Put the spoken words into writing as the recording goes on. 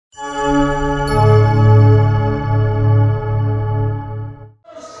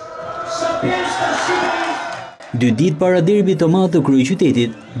2 ditë para derbit të madh të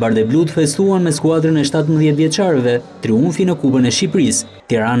kryeqytetit, bardheblutë festuan me skuadrën e 17 vjeçarëve triumfi në Kupën e Shqipërisë.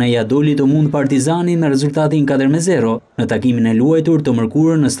 Tirana ja doli të mundë Partizanin me rezultatin 4-0 në takimin e luajtur të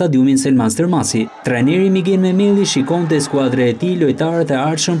mërkurën në stadiumin Selman Stërmasi. Trajneri Migen Memelli shikon të skuadrë e tij lojtarët e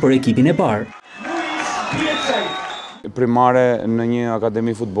ardhshëm për ekipin e parë. Primare në një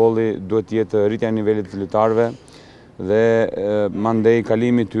akademi futbolli duhet të jetë rritja e nivelit të lojtarëve dhe mandej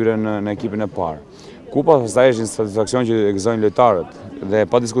kalimi tyre në ekipin e parë. Kupa pastaj është një satisfaksion që e gëzojnë lojtarët dhe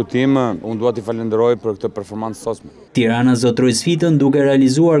pa diskutim unë dua t'i falenderoj për këtë performancë sosme. Tirana zotroi sfidën duke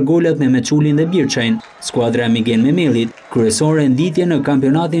realizuar golat me Meçullin dhe Birçajin. Skuadra Migen Memellit, Kryesore nditje në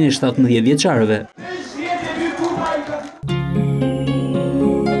kampionatin e 17 vjeçarëve.